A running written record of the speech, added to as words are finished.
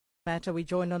Matter. We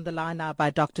joined on the line now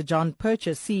by Dr. John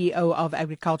Purchase, CEO of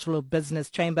Agricultural Business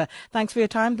Chamber. Thanks for your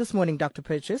time this morning, Dr.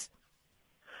 Purchase.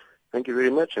 Thank you very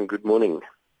much and good morning.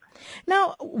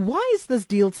 Now, why is this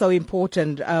deal so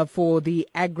important for the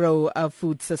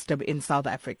agro-food system in South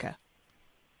Africa?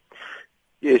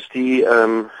 Yes, the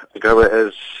Agoa,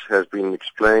 as has been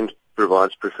explained,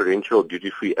 provides preferential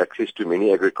duty-free access to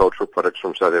many agricultural products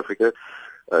from South Africa,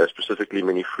 specifically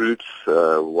many fruits,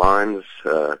 wines,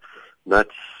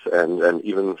 nuts, and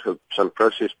even some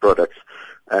processed products.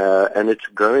 And it's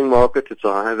a growing market. It's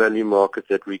a high-value market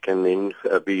that we can then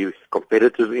be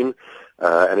competitive in,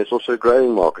 and it's also a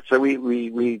growing market. So we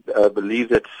believe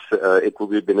that it will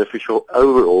be beneficial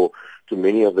overall to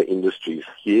many of the industries.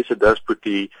 Yes, it does put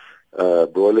the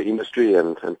broiler industry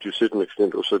and to a certain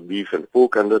extent also beef and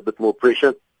pork under a bit more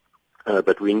pressure,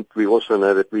 but we also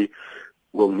know that we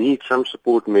will need some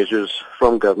support measures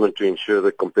from government to ensure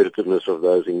the competitiveness of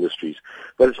those industries.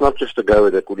 But it's not just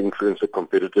Agoa that would influence the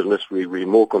competitiveness. We're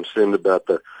more concerned about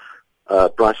the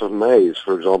price of maize,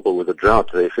 for example, with the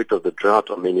drought, the effect of the drought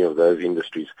on many of those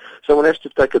industries. So one has to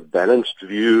take a balanced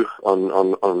view on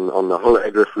the whole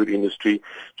agri-food industry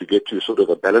to get to sort of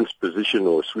a balanced position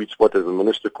or a sweet spot, as the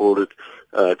minister called it,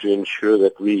 to ensure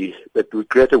that we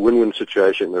create a win-win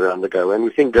situation around Agoa. And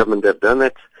we think government have done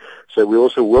that. So we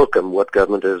also welcome what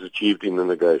government has achieved in the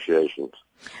negotiations.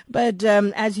 But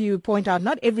as you point out,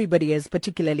 not everybody is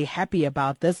particularly happy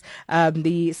about this.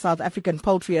 The South African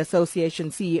Poultry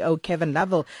Association CEO, Kevin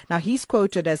Lovell, now he's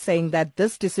quoted as saying that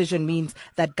this decision means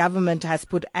that government has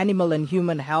put animal and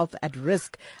human health at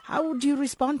risk. How would you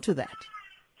respond to that?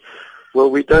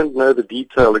 Well, we don't know the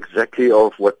detail exactly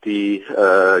of what the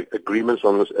agreements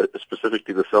on this,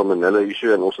 specifically the salmonella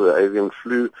issue and also the avian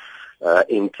flu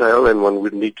entail, and one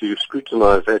would need to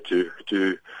scrutinize that to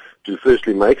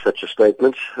firstly make such a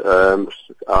statement.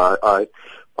 I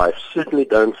certainly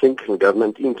don't think, and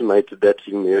government intimated that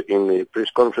in the press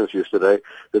conference yesterday,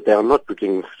 that they are not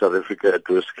putting South Africa at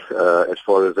risk as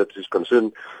far as that is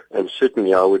concerned. And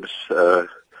certainly I would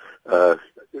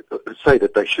say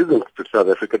that they shouldn't put South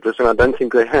Africa at risk, and I don't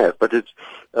think they have. But it's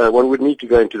one would need to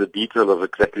go into the detail of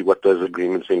exactly what those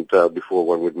agreements entail before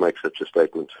one would make such a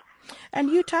statement. And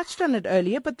you touched on it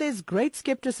earlier, but there's great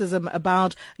skepticism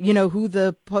about, who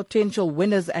the potential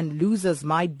winners and losers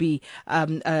might be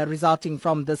resulting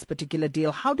from this particular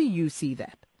deal. How do you see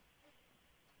that?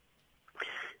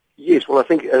 Yes, well, I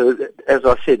think, as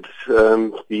I said,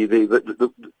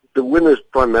 the winners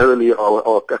primarily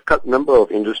are a number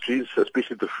of industries,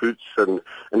 especially the fruits, and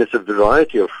it's a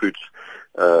variety of fruits.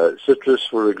 Citrus,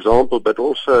 for example, but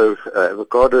also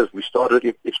avocados. We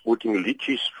started exporting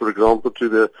lychees, for example, to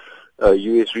the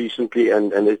U.S. recently,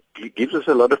 and it gives us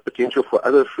a lot of potential for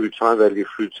other fruits, high-value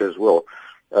fruits as well.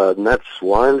 Nuts,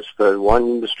 wines. The wine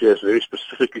industry has very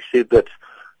specifically said that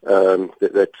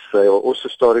they are also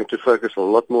starting to focus a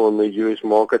lot more on the U.S.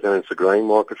 market, and it's a growing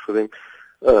market for them.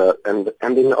 And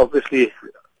then obviously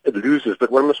it loses,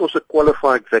 but one must also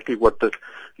qualify exactly what the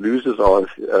losers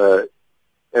are.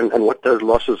 And what those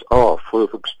losses are, for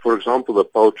example, the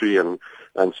poultry and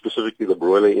specifically the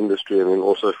broiler industry, and then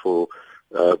also for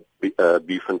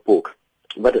beef and pork.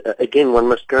 But again, one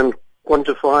must go and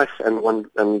quantify,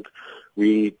 and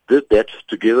we did that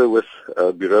together with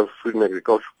Bureau of Food and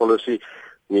Agricultural Policy.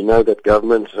 We know that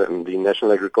government and the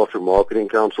National Agricultural Marketing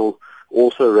Council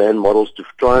also ran models to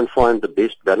try and find the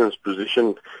best balanced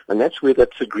position, and that's where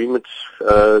that agreement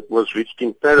was reached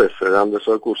in Paris around the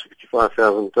so-called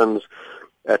 65,000 tons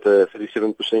at a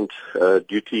 37%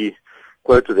 duty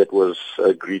quota that was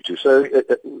agreed to. So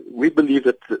we believe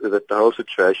that the whole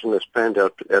situation has panned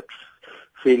out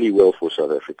fairly well for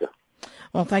South Africa.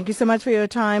 Well, thank you so much for your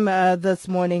time this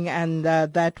morning, and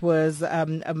that was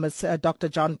Dr.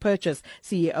 John Purchase,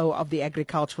 CEO of the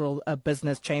Agricultural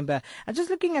Business Chamber. And just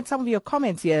looking at some of your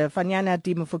comments here, Fanyana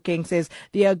Dimofukeng says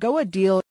the Agoa deal